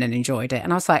Wonder Woman and enjoyed it.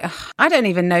 And I was like, I don't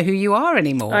even know who you are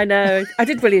anymore. I know. I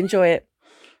did really enjoy it.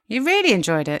 You really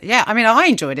enjoyed it. Yeah. I mean, I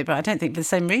enjoyed it, but I don't think for the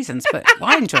same reasons, but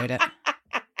I enjoyed it.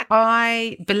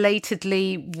 I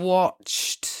belatedly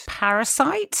watched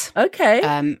Parasite. Okay.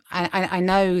 I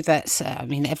know that,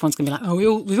 everyone's going to be like, oh,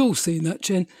 we've all seen that,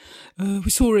 Jen. We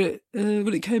saw it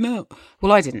when it came out.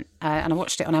 Well, I didn't. And I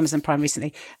watched it on Amazon Prime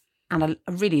recently. And I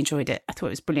really enjoyed it. I thought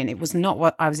it was brilliant. It was not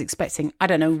what I was expecting. I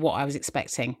don't know what I was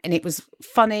expecting. And it was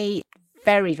funny,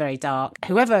 very, very dark.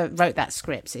 Whoever wrote that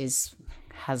script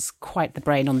has quite the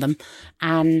brain on them.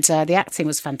 And the acting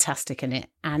was fantastic in it.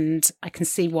 And I can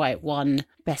see why it won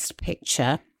Best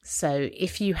Picture. So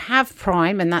if you have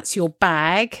Prime and that's your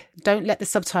bag, don't let the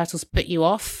subtitles put you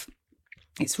off.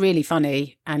 It's really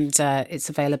funny, and it's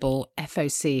available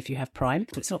FOC if you have Prime.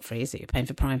 It's not free, is it? You're paying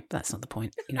for Prime. That's not the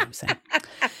point. You know what I'm saying?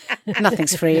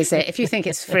 Nothing's free, is it? If you think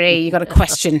it's free, you've got to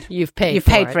question. You've paid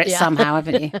for it somehow,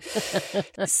 haven't you?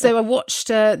 So I watched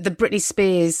the Britney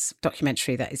Spears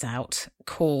documentary that is out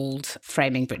called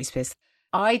Framing Britney Spears.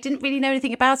 I didn't really know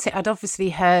anything about it. I'd obviously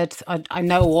heard, I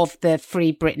know of the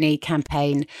Free Britney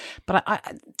campaign, but I,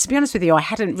 to be honest with you, I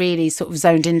hadn't really sort of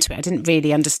zoned into it. I didn't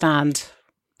really understand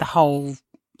the whole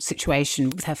situation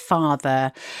with her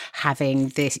father having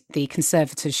the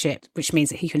conservatorship, which means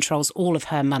that he controls all of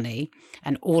her money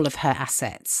and all of her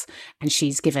assets, and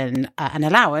she's given an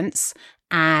allowance.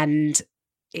 And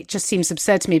it just seems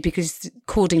absurd to me because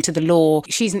according to the law,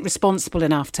 she isn't responsible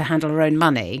enough to handle her own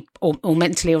money or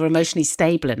mentally or emotionally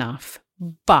stable enough.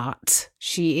 But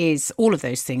she is all of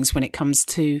those things when it comes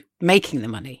to making the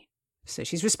money. So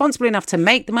she's responsible enough to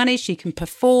make the money, she can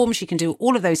perform, she can do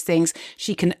all of those things,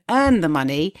 she can earn the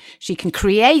money, she can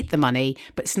create the money,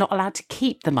 but it's not allowed to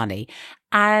keep the money.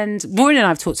 And Maureen and I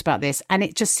have talked about this, and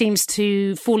it just seems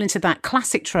to fall into that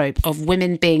classic trope of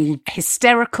women being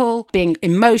hysterical, being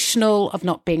emotional, of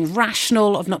not being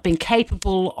rational, of not being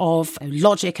capable of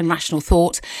logic and rational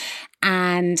thought.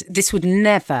 And this would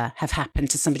never have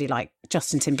happened to somebody like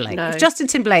Justin Timberlake. No. If Justin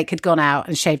Timberlake had gone out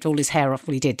and shaved all his hair off,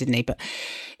 well, he did, didn't he? But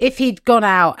if he'd gone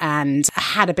out and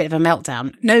had a bit of a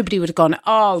meltdown, nobody would have gone,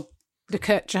 oh,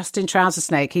 look at Justin Trouser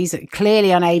Snake. He's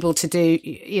clearly unable to do,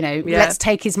 let's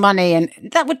take his money. And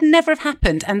that would never have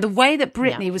happened. And the way that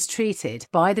Britney was treated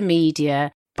by the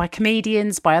media, by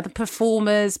comedians, by other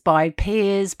performers, by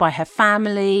peers, by her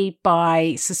family,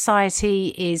 by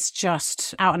society is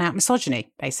just out and out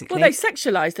misogyny, basically. Well, they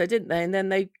sexualised her, didn't they? And then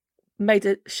they made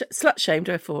her slut-shamed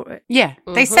her for it. Yeah,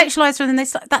 they sexualised her and then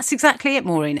that's exactly it,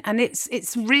 Maureen. And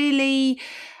it's really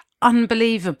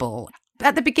unbelievable.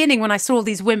 At the beginning, when I saw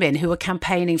these women who were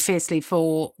campaigning fiercely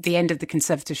for the end of the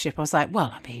conservatorship, I was like,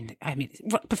 well, I mean,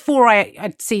 before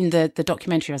I'd seen the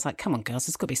documentary, I was like, come on, girls,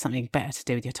 there's got to be something better to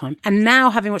do with your time. And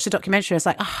now, having watched the documentary, I was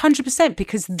like, 100%,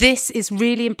 because this is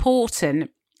really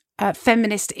important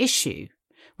feminist issue.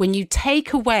 When you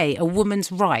take away a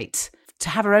woman's right to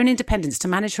have her own independence, to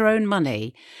manage her own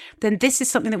money, then this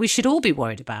is something that we should all be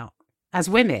worried about as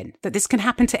women, that this can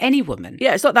happen to any woman.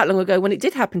 Yeah, it's not that long ago when it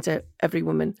did happen to every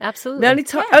woman. Absolutely.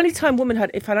 The only time woman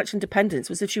had financial independence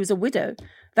was if she was a widow.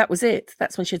 That was it.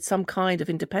 That's when she had some kind of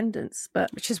independence.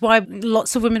 But which is why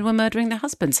lots of women were murdering their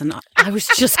husbands. And I was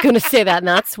just going to say that, and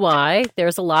that's why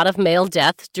there's a lot of male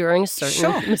death during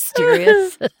certain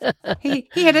mysterious... he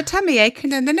had a tummy ache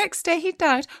and then the next day he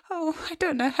died. Oh, I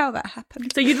don't know how that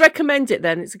happened. So you'd recommend it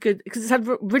then? It's because it's had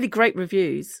really great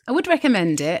reviews. I would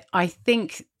recommend it. I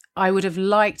think I would have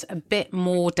liked a bit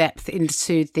more depth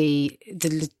into the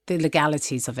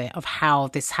legalities of it, of how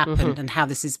this happened and how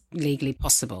this is legally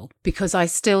possible. Because I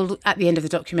still, at the end of the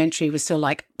documentary, was still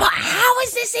like, but how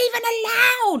is this even allowed?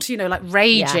 Like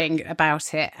raging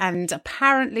about it. And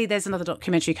apparently there's another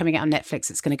documentary coming out on Netflix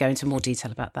that's going to go into more detail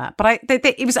about that. But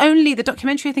it was only, the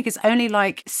documentary, I think, is only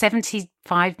like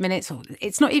 75 minutes, or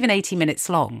it's not even 80 minutes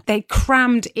long. They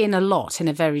crammed in a lot in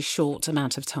a very short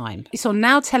amount of time. It's on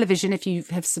Now Television if you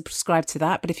have subscribed to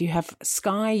that. But if you have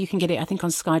Sky, you can get it, I think,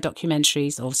 on Sky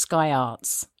Documentaries or Sky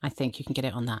Arts. I think you can get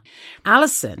it on that.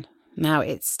 Alison, now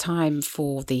it's time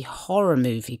for the horror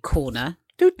movie corner.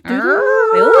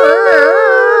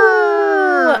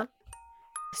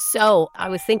 So I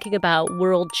was thinking about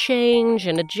world change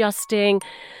and adjusting.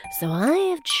 So I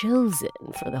have chosen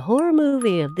for the horror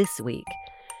movie of this week,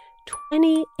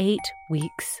 28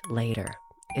 Weeks Later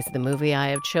is the movie I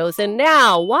have chosen.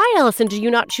 Now, why, Alison, do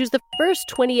you not choose the first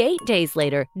 28 Days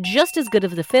Later? Just as good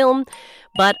of the film,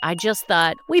 but I just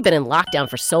thought, we've been in lockdown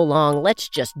for so long, let's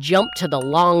just jump to the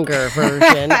longer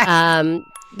version.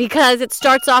 Because it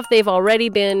starts off, they've already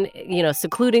been,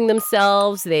 secluding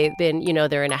themselves. They've been,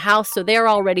 they're in a house, so they're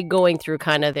already going through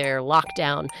kind of their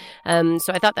lockdown.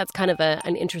 So I thought that's kind of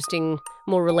an interesting,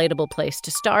 more relatable place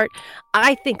to start.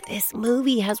 I think this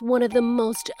movie has one of the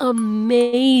most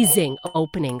amazing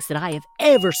openings that I have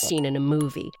ever seen in a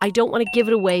movie. I don't want to give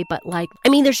it away, but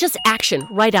there's just action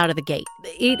right out of the gate.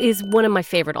 It is one of my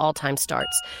favorite all-time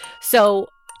starts. So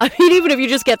even if you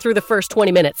just get through the first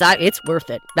 20 minutes, it's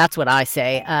worth it. That's what I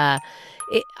say.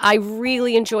 I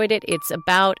really enjoyed it. It's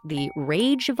about the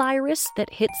rage virus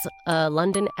that hits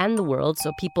London and the world.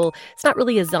 So it's not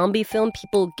really a zombie film.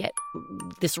 People get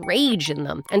this rage in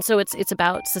them. And so it's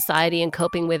about society and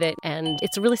coping with it. And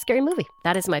it's a really scary movie.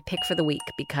 That is my pick for the week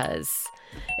because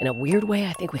in a weird way,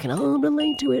 I think we can all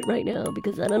relate to it right now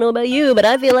because I don't know about you, but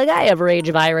I feel like I have a rage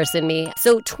virus in me.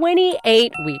 So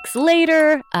 28 Weeks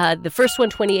Later, the first one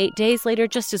 28 Days Later,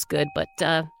 just as good, but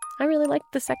I really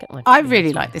liked the second one. I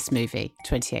really like this movie,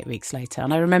 28 Weeks Later,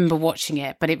 and I remember watching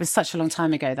it, but it was such a long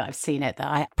time ago that I've seen it that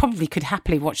I probably could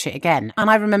happily watch it again. And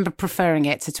I remember preferring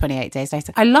it to 28 Days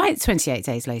Later. I liked 28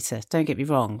 Days Later, don't get me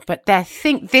wrong, but I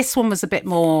think this one was there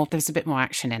was a bit more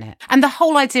action in it. And the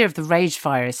whole idea of the rage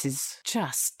virus is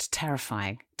just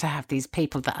terrifying. To have these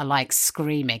people that are like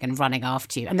screaming and running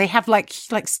after you, and they have like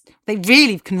they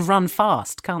really can run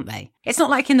fast, can't they? It's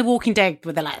not like in The Walking Dead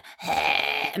where they're like,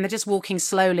 and they're just walking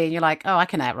slowly, and you're like, oh, I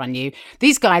can outrun you.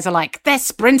 These guys are like, they're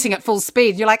sprinting at full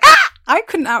speed. You're like, I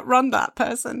couldn't outrun that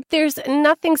person. There's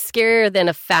nothing scarier than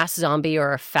a fast zombie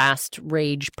or a fast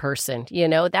rage person. You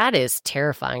know, that is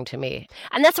terrifying to me.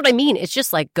 And that's what I mean. It's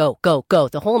just like, go, go, go.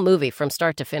 The whole movie from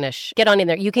start to finish. Get on in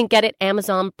there. You can get it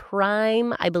Amazon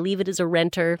Prime. I believe it is a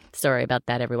renter. Sorry about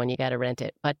that, everyone. You got to rent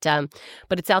it. But it's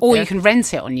out there. Or you can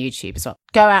rent it on YouTube as well.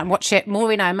 Go out and watch it.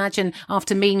 Maureen, I imagine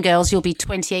after Mean Girls, you'll be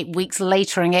 28 weeks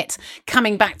latering it,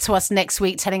 coming back to us next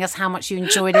week, telling us how much you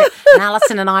enjoyed it. And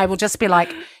Alison and I will just be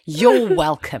like, you're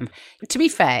welcome. To be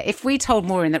fair, if we told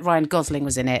Maureen that Ryan Gosling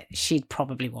was in it, she'd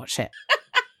probably watch it.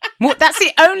 That's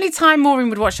the only time Maureen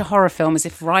would watch a horror film, is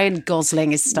if Ryan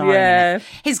Gosling is starring in it.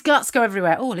 His guts go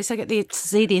everywhere. Oh, at least I get to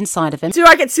see the inside of him. Do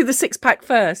I get to see the six-pack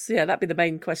first? Yeah, that'd be the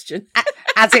main question.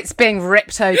 As it's being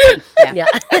ripped open. Yeah.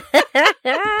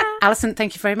 Alison,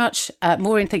 thank you very much.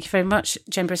 Maureen, thank you very much.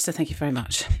 Jen Brister, thank you very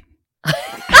much.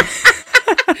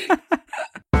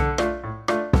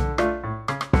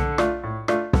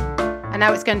 And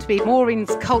now it's going to be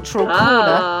Maureen's Cultural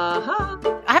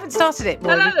Corner. I haven't started it,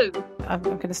 Maureen. Hello. I'm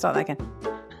going to start that again.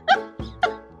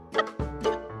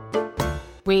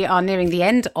 We are nearing the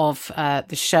end of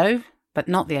the show, but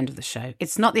not the end of the show.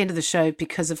 It's not the end of the show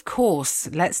because, of course,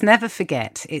 let's never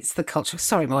forget, it's the cultural...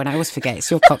 Sorry, Maureen, I always forget. It's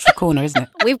your Cultural Corner, isn't it?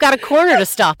 We've got a corner to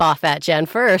stop off at, Jen,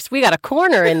 first. We got a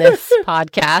corner in this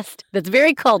podcast that's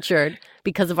very cultured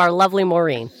because of our lovely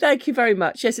Maureen. Thank you very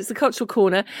much. Yes, it's the Cultural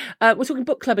Corner. We're talking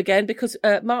book club again because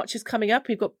March is coming up.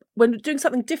 We're doing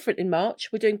something different in March.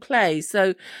 We're doing plays.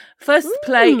 So first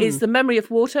play is The Memory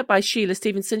of Water by Sheila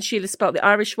Stevenson. Sheila spelled the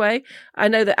Irish way. I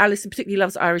know that Alison particularly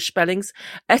loves Irish spellings.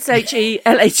 Shellath.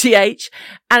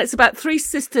 And it's about three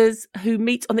sisters who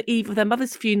meet on the eve of their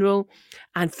mother's funeral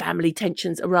and family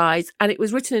tensions arise. And it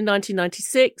was written in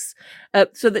 1996.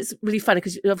 So that's really funny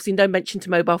because obviously no mention to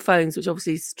mobile phones, which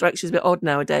obviously strikes you as a bit odd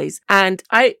nowadays. And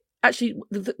I actually,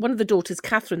 one of the daughters,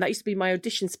 Catherine, that used to be my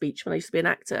audition speech when I used to be an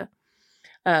actor.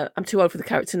 I'm too old for the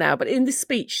character now. But in this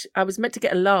speech, I was meant to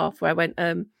get a laugh where I went,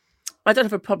 I don't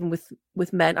have a problem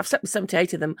with men. I've slept with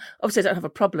 78 of them. Obviously, I don't have a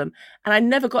problem. And I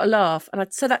never got a laugh. And I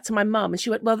said that to my mum. And she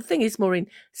went, well, the thing is, Maureen,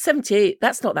 78,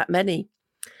 that's not that many.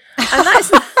 And that is...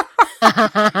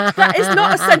 that is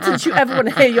not a sentence you ever want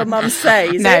to hear your mum say,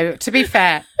 is it? No, to be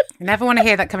fair, you never want to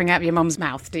hear that coming out of your mum's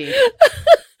mouth, do you?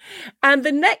 And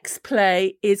the next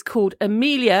play is called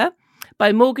Amelia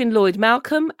by Morgan Lloyd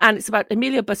Malcolm, and it's about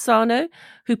Amelia Bassano,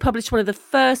 who published one of the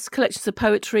first collections of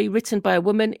poetry written by a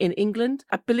woman in England,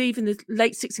 I believe in the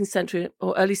late 16th century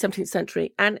or early 17th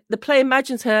century. And the play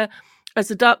imagines her as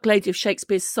the Dark Lady of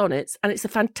Shakespeare's sonnets, and it's a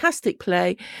fantastic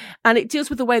play, and it deals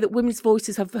with the way that women's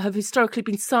voices have historically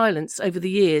been silenced over the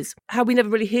years, how we never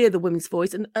really hear the women's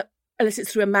voice, and unless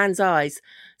it's through a man's eyes.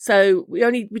 So we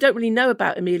don't really know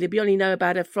about Amelia, we only know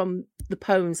about her from the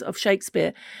poems of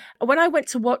Shakespeare. And when I went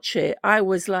to watch it, I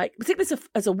was like, particularly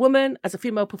as a woman, as a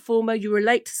female performer, you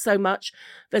relate to so much.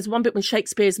 There's one bit when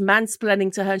Shakespeare's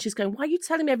mansplaining to her, and she's going, why are you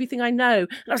telling me everything I know?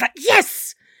 And I was like,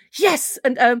 yes!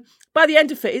 And by the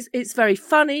end of it, it's very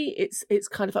funny. It's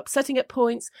kind of upsetting at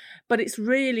points, but it's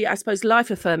really, I suppose, life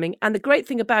affirming. And the great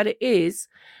thing about it is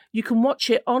you can watch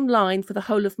it online for the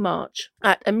whole of March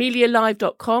at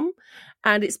amelialive.com.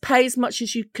 And it's pay as much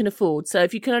as you can afford. So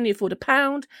if you can only afford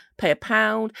 £1, pay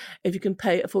 £1. If you can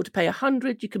afford to pay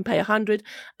 100, you can pay 100.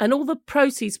 And all the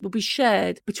proceeds will be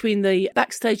shared between the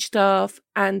backstage staff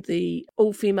and the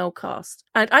all-female cast.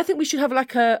 And I think we should have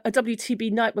like a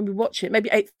WTB night when we watch it, maybe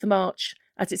 8th of March,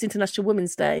 as it's International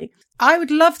Women's Day. I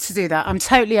would love to do that. I'm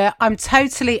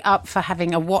totally up for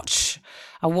having a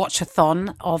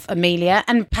watch-a-thon of Amelia,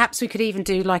 and perhaps we could even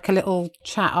do like a little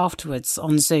chat afterwards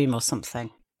on Zoom or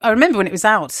something. I remember when it was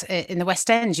out in the West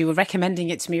End, you were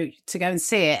recommending it to me to go and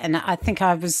see it. And I think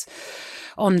I was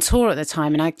on tour at the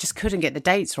time and I just couldn't get the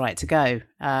dates right to go.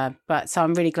 So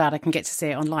I'm really glad I can get to see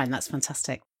it online. That's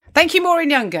fantastic. Thank you,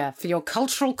 Maureen Younger, for your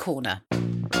Cultural Corner.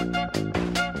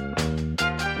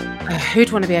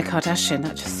 Who'd want to be a Kardashian?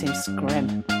 That just seems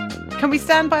grim. Can we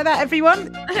stand by that,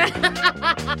 everyone?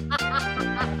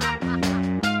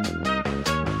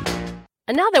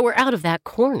 And now that we're out of that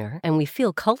corner and we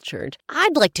feel cultured,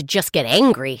 I'd like to just get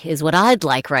angry is what I'd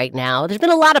like right now. There's been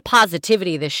a lot of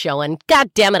positivity this show, and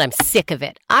God damn it, I'm sick of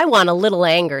it. I want a little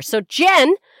anger. So,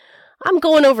 Jen, I'm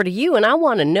going over to you, and I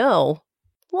want to know,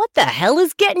 what the hell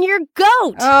is getting your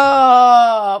goat?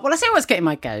 Oh, well, I say what's getting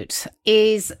my goat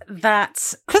is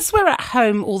that because we're at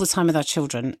home all the time with our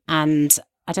children, and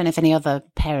I don't know if any other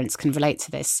parents can relate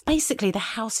to this, basically the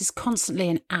house is constantly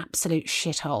an absolute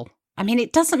shithole. I mean,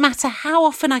 it doesn't matter how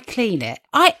often I clean it.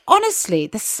 Honestly,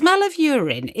 the smell of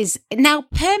urine is now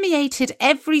permeated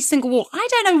every single wall. I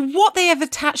don't know what they have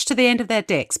attached to the end of their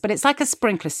dicks, but it's like a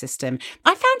sprinkler system.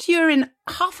 I found urine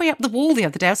halfway up the wall the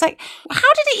other day. I was like,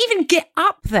 how did it even get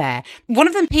up there? One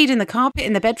of them peed in the carpet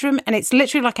in the bedroom, and it's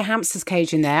literally like a hamster's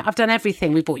cage in there. I've done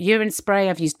everything. We bought urine spray.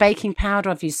 I've used baking powder.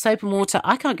 I've used soap and water.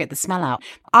 I can't get the smell out.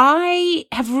 I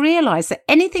have realised that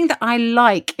anything that I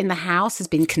like in the house has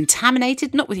been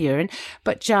contaminated, not with urine,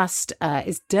 but just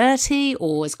is dirty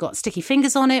or has got sticky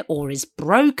fingers on it or is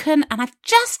broken. And I've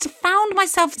just found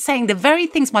myself saying the very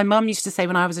things my mum used to say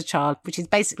when I was a child, which is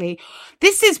basically,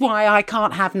 this is why I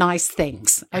can't have nice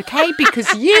things, okay?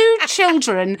 Because you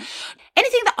children,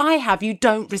 anything that I have, you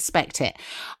don't respect it.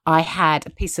 I had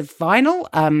a piece of vinyl,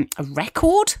 a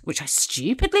record, which I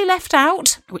stupidly left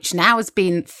out, which now has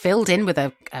been filled in with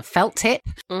a felt tip.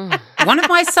 One of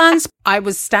my sons, I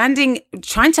was standing,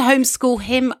 trying to homeschool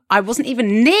him. I wasn't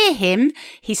even near him.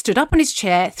 He stood up on his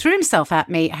chair, threw himself at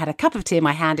me. I had a cup of tea in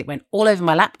my hand. It went all over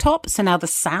my laptop. So now the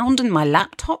sound in my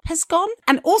laptop has gone.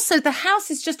 And also the house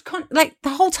is just like the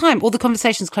whole time, all the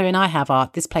conversations Chloe and I have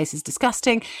are, this place is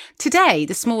disgusting. Today,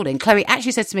 this morning, Chloe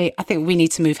actually said to me, I think we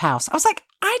need to move house. I was like,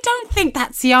 I don't think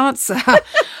that's the answer.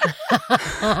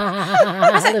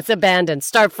 It's abandoned.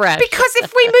 Start fresh. Because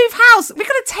if we move house, we've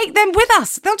got to take them with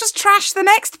us. They'll just trash the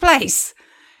next place.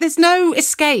 There's no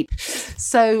escape.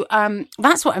 So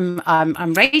that's what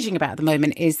I'm raging about at the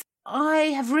moment. Is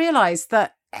I have realised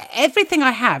that everything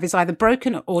I have is either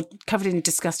broken or covered in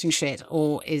disgusting shit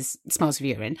or smells of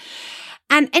urine,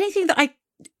 and anything that I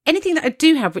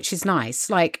do have, which is nice,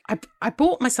 like I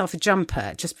bought myself a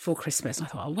jumper just before Christmas. And I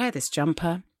thought, I'll wear this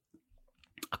jumper.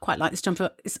 I quite like this jumper.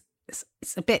 It's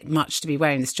a bit much to be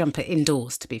wearing this jumper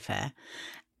indoors, to be fair.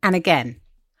 And again,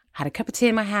 had a cup of tea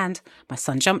in my hand. My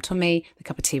son jumped on me. The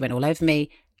cup of tea went all over me.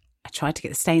 I tried to get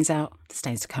the stains out. The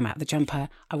stains to come out of the jumper.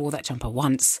 I wore that jumper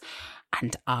once,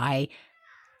 and I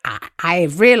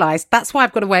realised that's why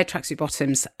I've got to wear tracksuit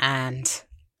bottoms. And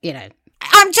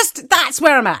that's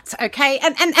where I'm at, okay?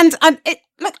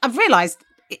 Look, I've realised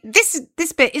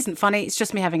this bit isn't funny. It's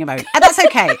just me having a moan, and that's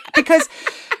okay because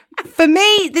for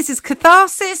me this is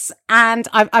catharsis, and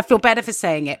I feel better for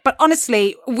saying it. But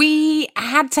honestly, we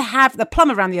had to have the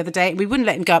plumber around the other day, and we wouldn't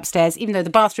let him go upstairs, even though the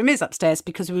bathroom is upstairs,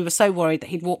 because we were so worried that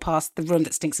he'd walk past the room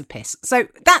that stinks of piss. So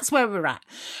that's where we're at.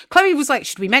 Chloe was like,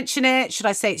 should we mention it? Should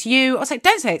I say it's you? I was like,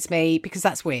 don't say it's me, because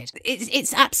that's weird.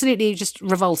 It's absolutely just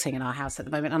revolting in our house at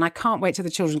the moment, and I can't wait till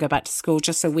the children go back to school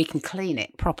just so we can clean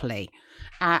it properly.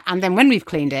 And then when we've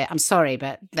cleaned it, I'm sorry,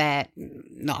 but they're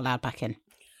not allowed back in.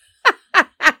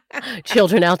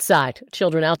 Children outside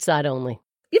only.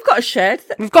 You've got a shed.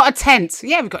 We've got a tent.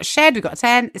 Yeah, we've got a shed. We've got a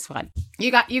tent. It's fine. You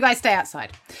guys stay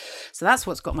outside. So that's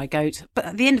what's got my goat. But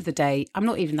at the end of the day, I'm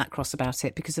not even that cross about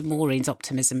it because of Maureen's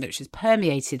optimism, which has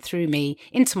permeated through me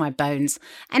into my bones.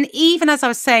 And even as I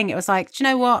was saying it, I was like, do you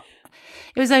know what?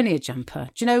 It was only a jumper.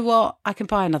 Do you know what? I can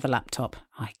buy another laptop.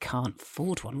 I can't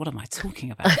afford one. What am I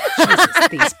talking about? Jesus,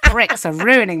 these pricks are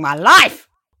ruining my life.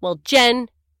 Well, Jen,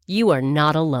 you are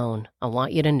not alone. I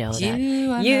want you to know that.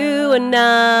 You are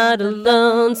not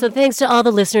alone. So thanks to all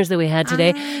the listeners that we had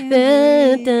today.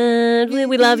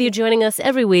 We love you joining us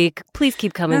every week. Please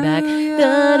keep coming back.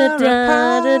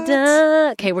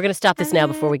 Okay, we're going to stop this now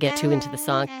before we get too into the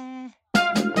song.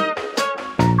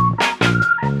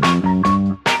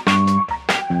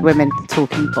 Women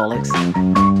Talking Bollocks.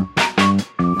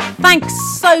 Thanks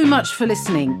so much for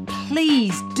listening.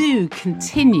 Please do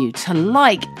continue to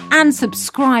like and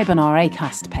subscribe on our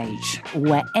Acast page,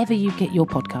 wherever you get your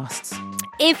podcasts.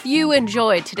 If you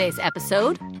enjoyed today's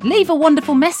episode, leave a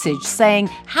wonderful message saying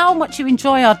how much you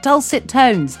enjoy our dulcet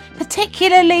tones,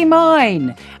 particularly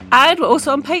mine. And we're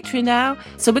also on Patreon now,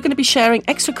 so we're going to be sharing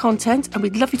extra content, and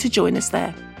we'd love you to join us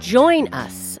there. Join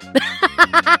us.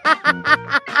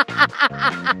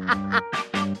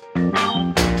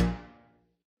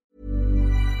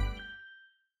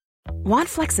 Want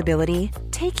flexibility?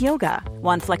 Take yoga.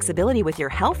 Want flexibility with your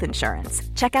health insurance?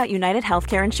 Check out United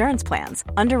Healthcare Insurance Plans.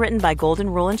 Underwritten by Golden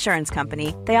Rule Insurance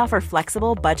Company, they offer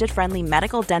flexible, budget-friendly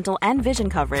medical, dental, and vision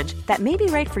coverage that may be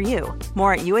right for you.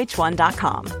 More at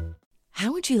UH1.com.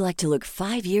 How would you like to look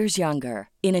 5 years younger?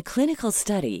 In a clinical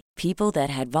study, people that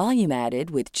had volume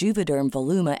added with Juvederm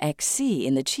Voluma XC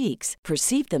in the cheeks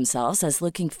perceived themselves as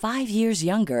looking 5 years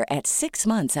younger at 6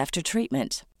 months after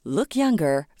treatment. Look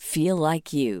younger, feel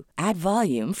like you. Add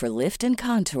volume for lift and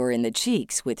contour in the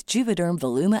cheeks with Juvederm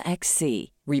Voluma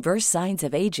XC. Reverse signs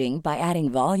of aging by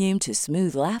adding volume to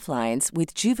smooth laugh lines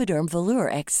with Juvederm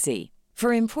Volure XC.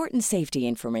 For important safety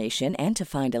information and to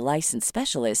find a licensed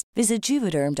specialist, visit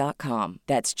Juvederm.com.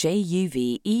 That's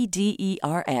JUVEDERM.com.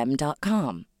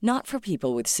 Not for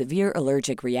people with severe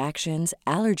allergic reactions,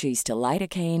 allergies to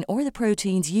lidocaine, or the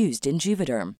proteins used in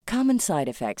Juvederm. Common side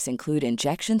effects include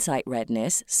injection site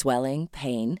redness, swelling,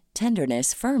 pain,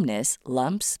 tenderness, firmness,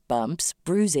 lumps, bumps,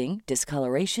 bruising,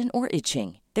 discoloration, or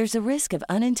itching. There's a risk of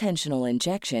unintentional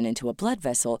injection into a blood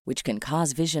vessel, which can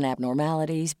cause vision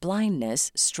abnormalities,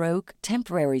 blindness, stroke,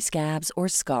 temporary scabs, or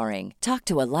scarring. Talk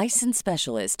to a licensed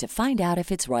specialist to find out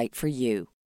if it's right for you.